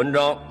前做文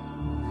章。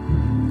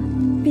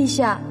陛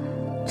下，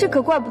这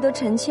可怪不得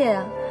臣妾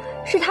啊，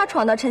是他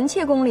闯到臣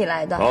妾宫里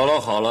来的。好了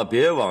好了，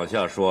别往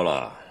下说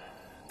了。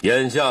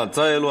眼下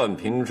灾乱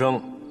频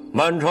生，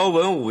满朝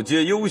文武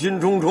皆忧心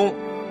忡忡，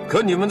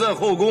可你们在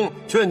后宫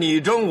却你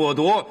争我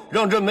夺，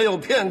让朕没有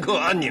片刻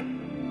安宁。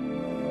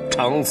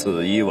长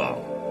此以往，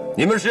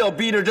你们是要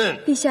逼着朕？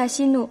陛下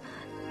息怒，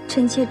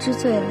臣妾知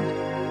罪了。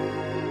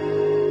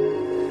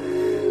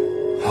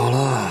好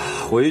了，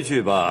回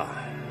去吧。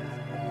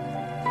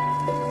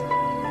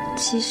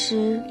其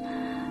实，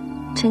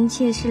臣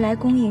妾是来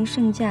恭迎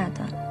圣驾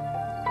的。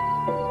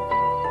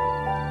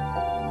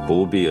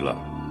不必了，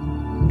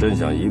朕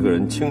想一个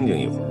人清静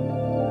一会儿。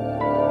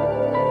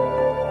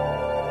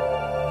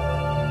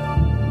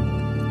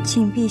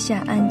请陛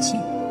下安寝。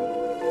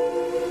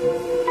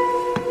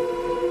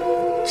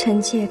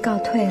臣妾告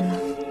退了。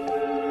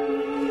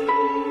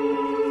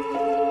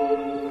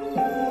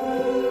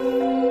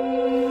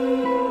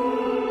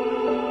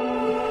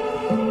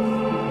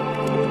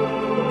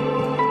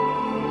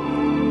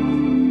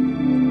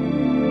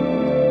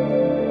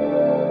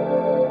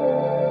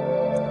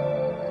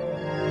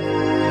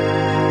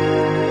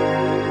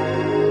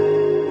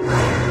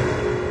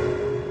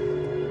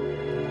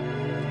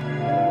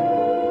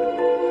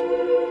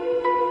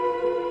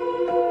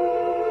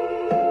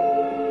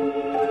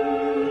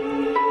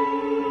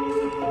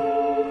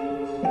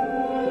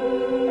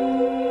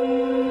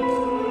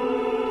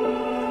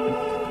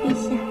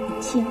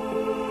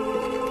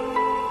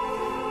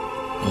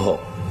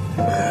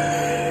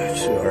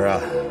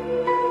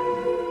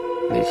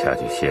下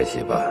去歇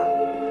息吧，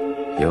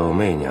有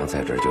媚娘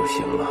在这儿就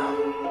行了。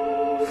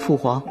父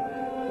皇，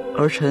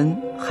儿臣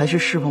还是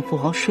侍奉父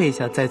皇睡一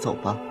下再走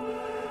吧。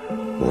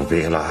不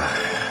必了，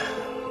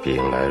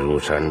兵来如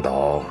山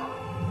倒，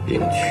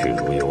兵去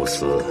如游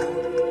丝。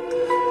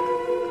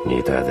你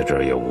待在这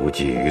儿也无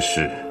济于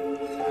事，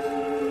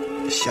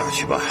下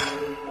去吧。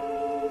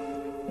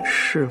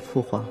是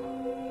父皇。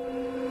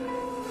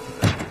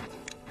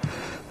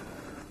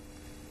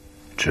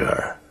侄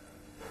儿，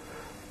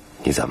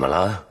你怎么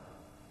了？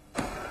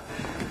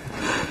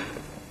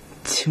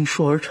请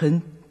恕儿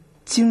臣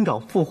惊扰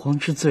父皇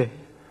之罪。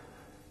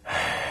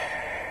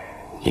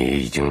你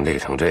已经累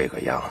成这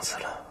个样子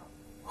了，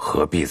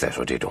何必再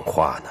说这种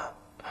话呢？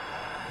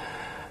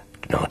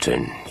让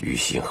朕于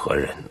心何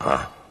忍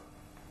啊！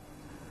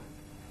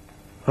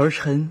儿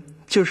臣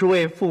就是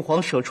为父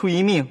皇舍出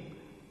一命，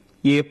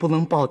也不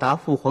能报答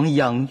父皇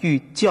养育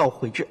教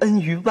诲之恩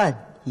于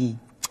万一。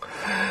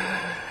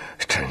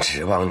朕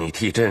指望你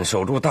替朕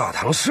守住大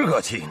唐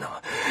社稷呢，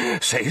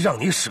谁让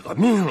你舍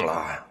命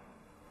了？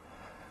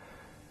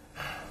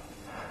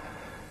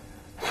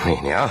媚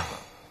娘，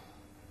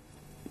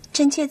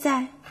臣妾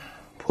在。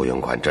不用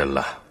管朕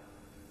了，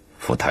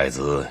扶太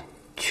子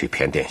去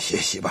偏殿歇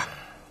息吧。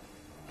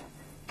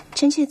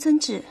臣妾遵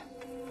旨。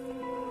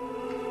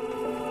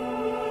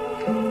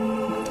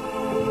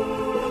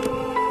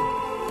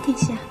殿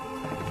下，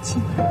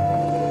请。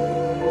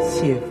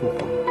谢父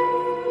皇。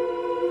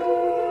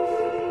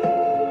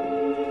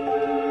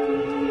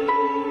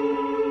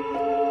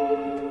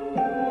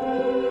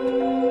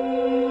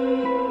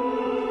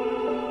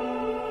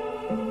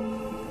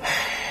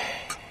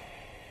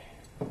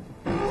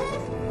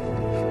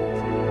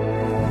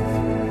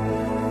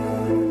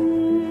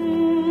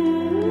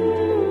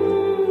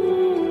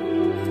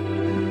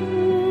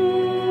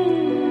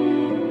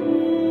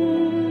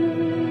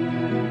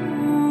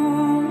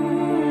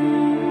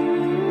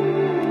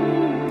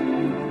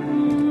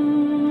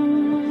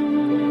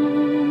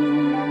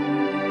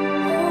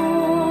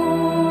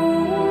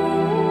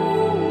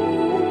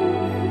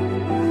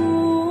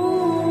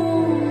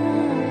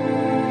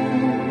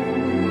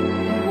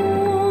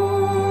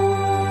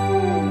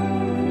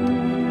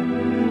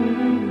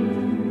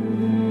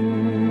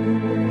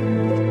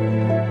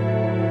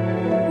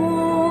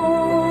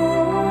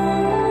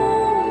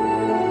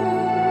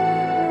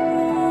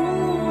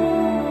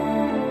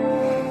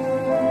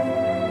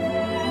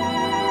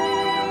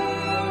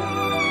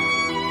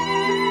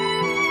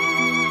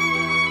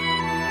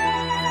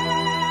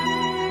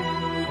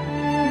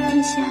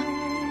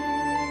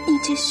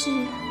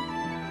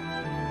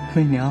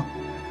媚娘，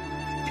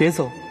别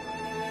走，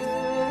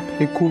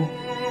陪姑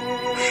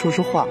说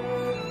说话。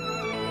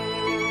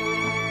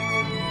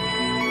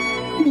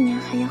媚娘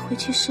还要回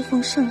去侍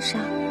奉圣上，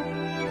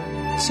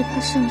只怕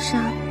圣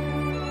上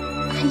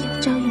还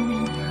有朝于媚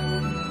娘。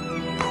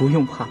不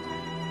用怕，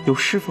有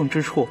侍奉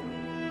之处，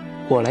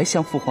我来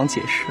向父皇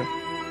解释。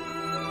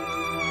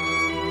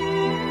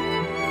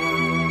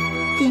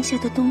殿下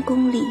的东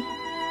宫里，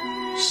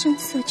声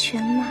色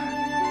犬马，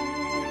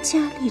佳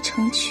丽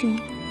成群。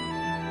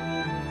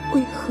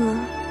为何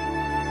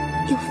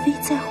又非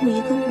在乎一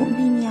个武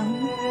媚娘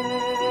呢？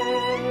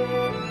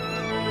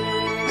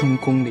东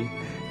宫里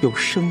有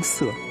声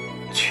色，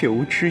却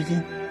无知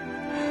音；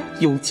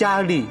有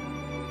佳丽，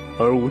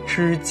而无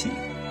知己。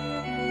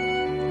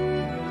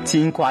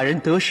今寡人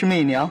得势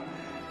媚娘，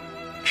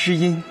知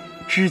音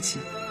知己，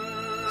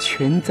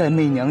全在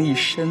媚娘一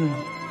身了。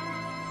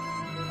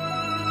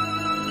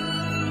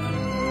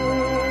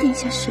殿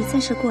下实在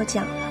是过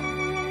奖了。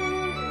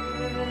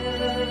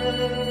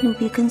奴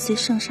婢跟随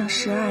圣上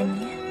12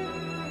年，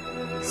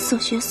所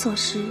学所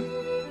识，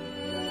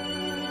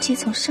皆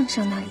从圣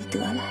上那里得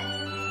来，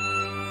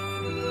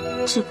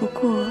只不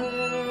过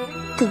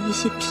得一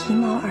些皮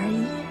毛而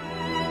已。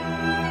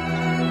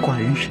寡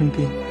人身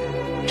边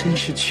真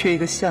是缺一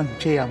个像你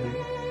这样的人。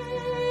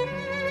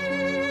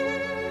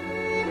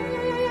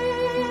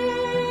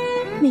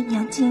媚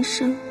娘今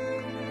生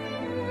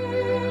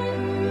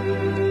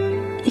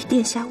与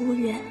殿下无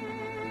缘，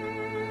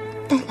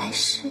待来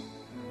世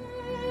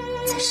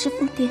再侍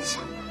奉殿下。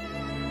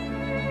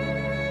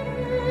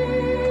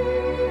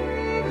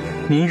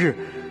明日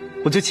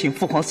我就请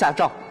父皇下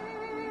诏，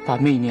把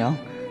媚娘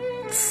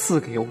赐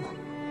给我。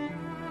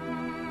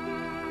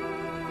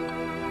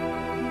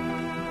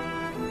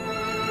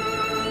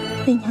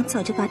媚娘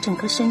早就把整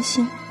个身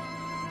心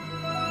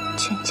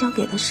全交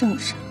给了圣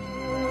上，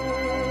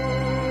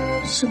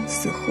生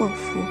死祸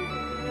福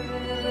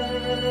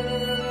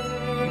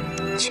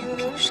全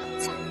凭圣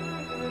在。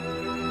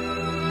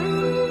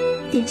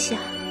殿下，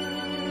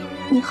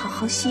你好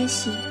好歇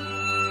息，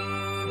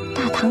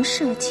大唐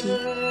社稷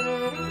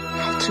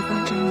还指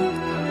望着你呢。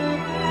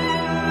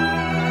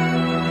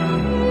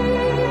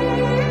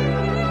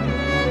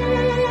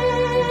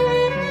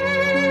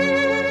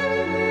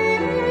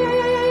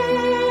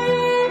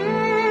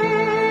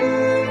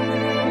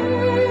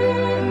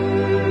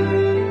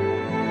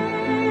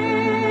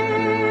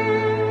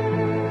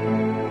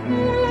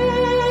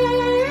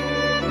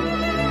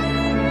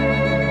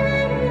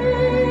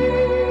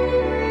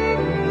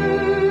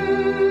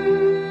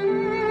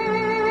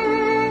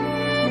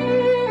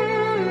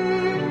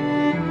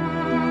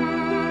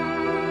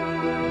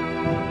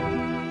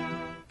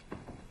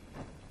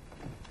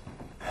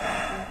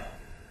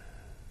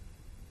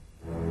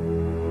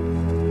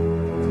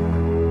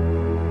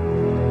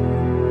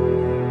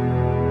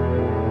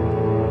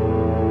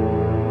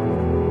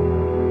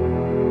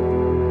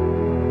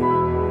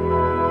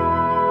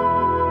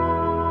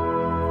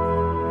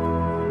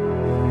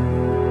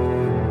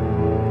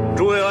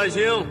爱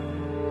卿，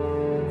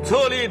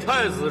册立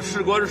太子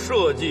事关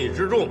社稷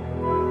之重，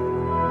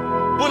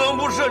不能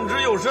不慎之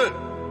又慎。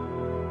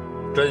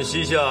朕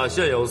膝下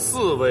现有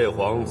4位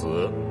皇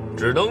子，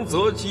只能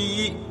择其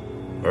一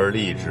而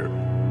立之。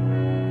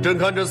朕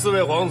看这4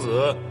位皇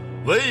子，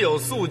唯有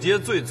素洁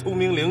最聪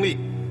明伶俐。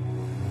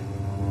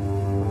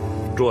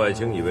诸爱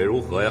卿以为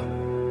如何呀？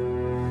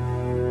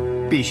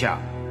陛下，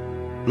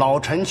老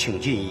臣请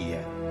进一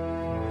言。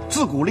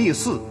自古立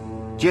嗣，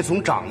皆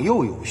从长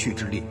幼有序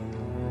之例。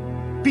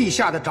陛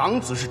下的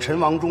长子是陈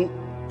王忠，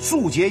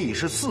素洁已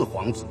是4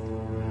皇子，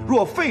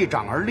若废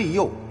长而立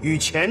幼，与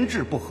前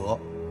制不合，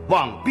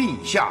望陛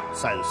下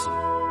三思。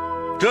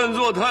朕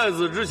做太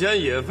子之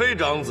前也非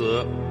长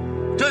子，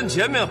朕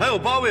前面还有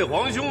8位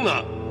皇兄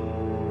呢。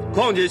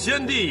况且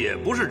先帝也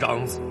不是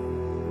长子，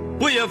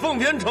不也奉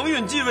天承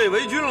运继位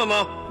为君了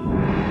吗？